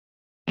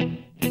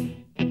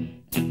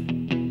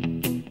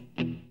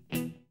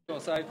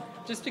So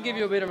just to give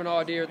you a bit of an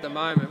idea at the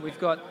moment, we've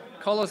got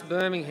Collis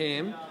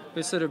Birmingham,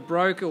 who sort of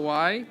broke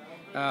away.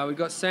 We've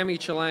got Sammy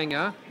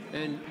Chalanga,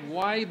 and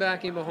way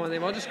back in behind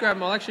them, I'll just grab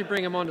them. I'll actually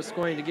bring them onto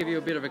screen to give you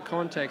a bit of a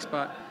context.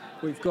 But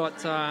we've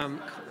got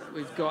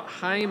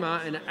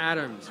Hamer and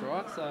Adams,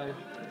 right? So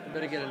I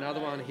better get another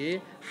one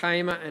here.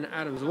 Hamer and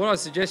Adams. What I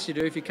suggest you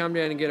do, if you come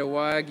down and get a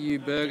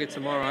Wagyu burger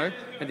tomorrow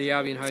at the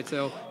Albion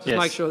Hotel, just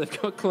make sure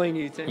they've got clean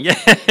utensils.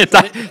 Yeah,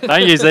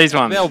 don't use these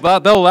ones.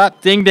 Bell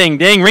up, ding, ding,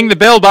 ding. Ring the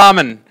bell,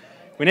 barman.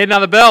 We need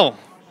another bell.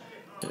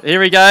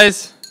 Here he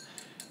goes.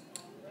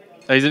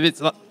 He's a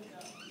bit...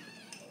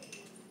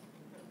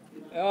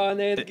 Oh, and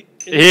there,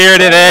 here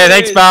it is. There.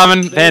 Thanks,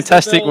 barman.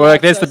 Fantastic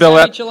work. There's the bell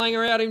out.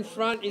 Chalanga out in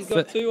front. He's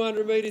got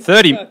 200 metres.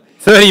 30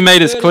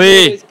 metres 30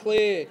 clear. Metres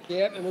clear.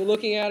 Yep, and we're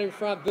looking out in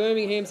front.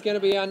 Birmingham's going to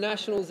be our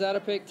national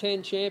Zatopek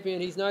 10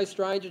 champion. He's no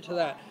stranger to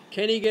that.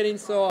 Can he get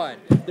inside?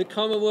 The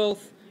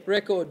Commonwealth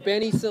record.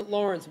 Benny St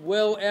Lawrence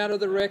well out of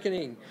the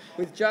reckoning.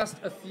 With just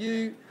a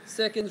few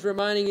seconds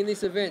remaining in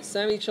this event,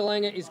 Sammy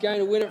Chalanga is going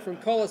to win it from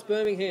Collis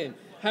Birmingham.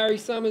 Harry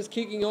Summers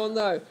kicking on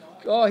though.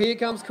 Oh, here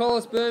comes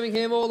Collis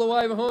Birmingham all the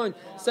way behind.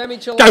 Sammy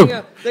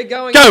Chalanga, they're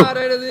going hard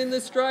at it in the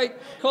straight.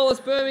 Collis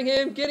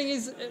Birmingham getting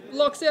his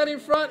locks out in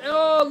front.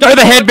 Oh, go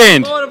the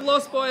headband. He might have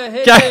lost by a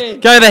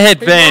headband. Go the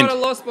headband. He might have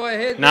lost by a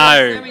headband.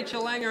 No. Sammy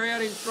Chalanga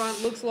out in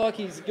front. Looks like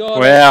he's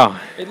got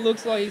it. It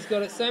looks like he's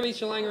got it. Sammy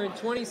Chalanga in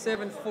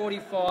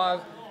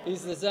 27.45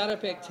 is the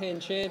Zatopek 10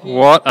 champion.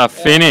 What a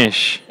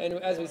finish. And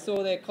as we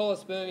saw there,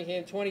 Collis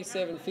Birmingham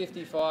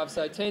 27.55.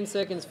 So 10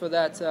 seconds for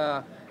that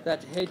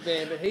that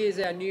headband. But he is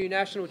our new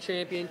national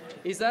champion.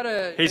 Is that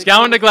a... He's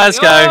going to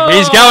Glasgow. Oh,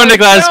 he's going to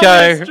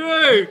Glasgow.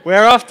 True.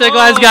 We're off to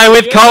Glasgow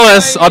with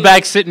Collis. I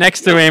back sit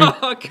next to him.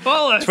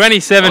 Collis.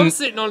 27. I'm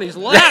sitting on his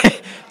lap.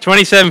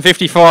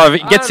 27.55.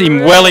 It gets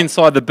him well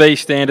inside the B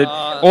standard.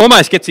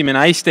 Almost gets him an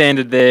A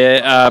standard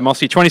there,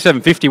 Mossy.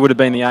 27.50 would have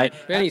been the 8.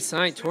 Benny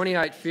Saint,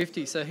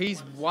 28.50. So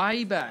he's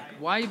way back,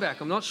 way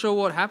back. I'm not sure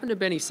what happened to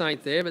Benny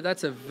Saint there, but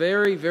that's a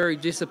very, very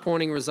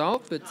disappointing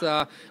result.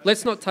 But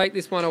let's not take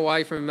this one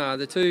away from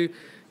the two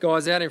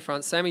guys out in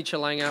front. Sammy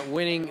Chalanga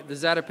winning the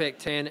Zatopek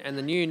 10 and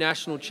the new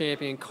national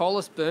champion,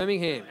 Collis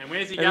Birmingham. And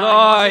where's he going?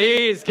 Oh,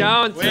 he is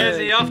going to. Where's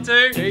he off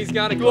to? He's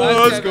going to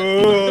Glasgow.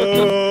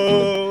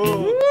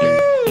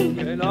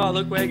 And oh,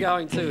 look, we're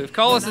going too. If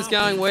Collis is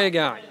going, we're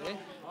going.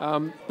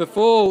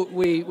 Before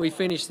we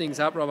finish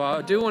things up, Robbo,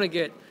 I do want to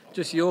get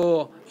just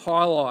your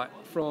highlight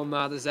from the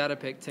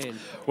Zatopek 10.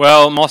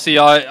 Well, Mossy,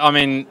 I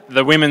mean,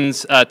 the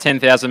women's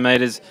 10,000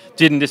 metres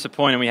didn't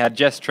disappoint, and we had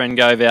Jess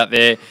Trengove out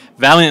there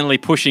valiantly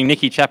pushing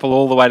Nikki Chappell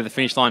all the way to the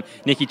finish line.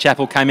 Nikki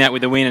Chappell came out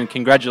with the win, and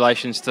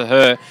congratulations to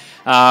her.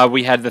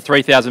 We had the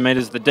 3,000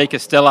 metres, the Di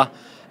Castella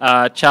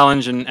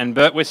challenge and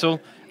Burt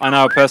Whistle. I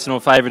know a personal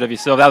favourite of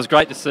yourself. That was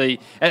great to see.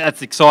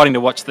 It's exciting to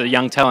watch the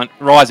young talent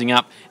rising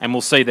up, and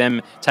we'll see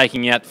them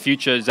taking out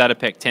future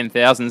Zatopek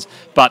 10,000s.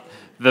 But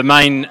the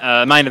main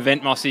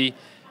event, Mossy,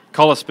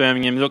 Collis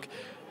Birmingham. Look,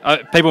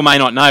 people may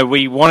not know,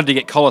 we wanted to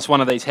get Collis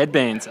one of these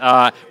headbands.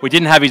 We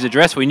didn't have his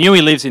address. We knew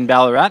he lives in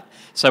Ballarat,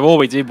 so all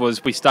we did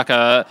was we stuck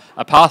a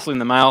parcel in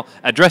the mail,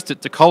 addressed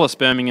it to Collis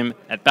Birmingham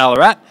at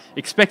Ballarat,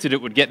 expected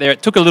it would get there.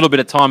 It took a little bit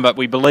of time, but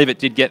we believe it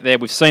did get there.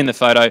 We've seen the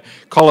photo.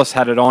 Collis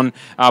had it on.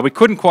 We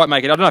couldn't quite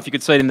make it. I don't know if you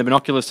could see it in the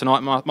binoculars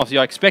tonight, Mossy.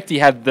 I expect he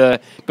had the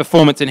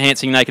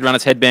performance-enhancing naked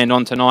runners headband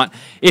on tonight.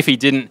 If he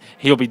didn't,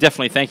 he'll be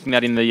definitely thanking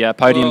that in the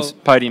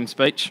podium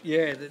speech.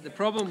 Yeah, the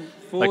problem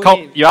for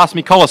him... You asked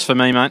me Collis for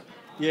me, mate.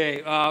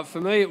 Yeah,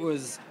 for me it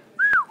was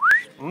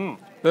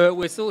Burt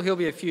Whistle. He'll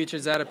be a future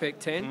Zatopek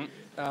 10.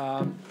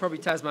 Probably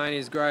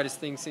Tasmania's greatest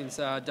thing since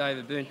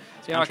David Boone.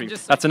 So, I can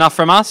just... That's enough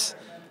from us.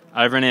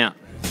 Over and out.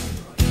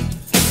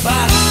 But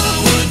I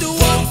would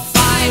walk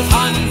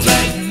 500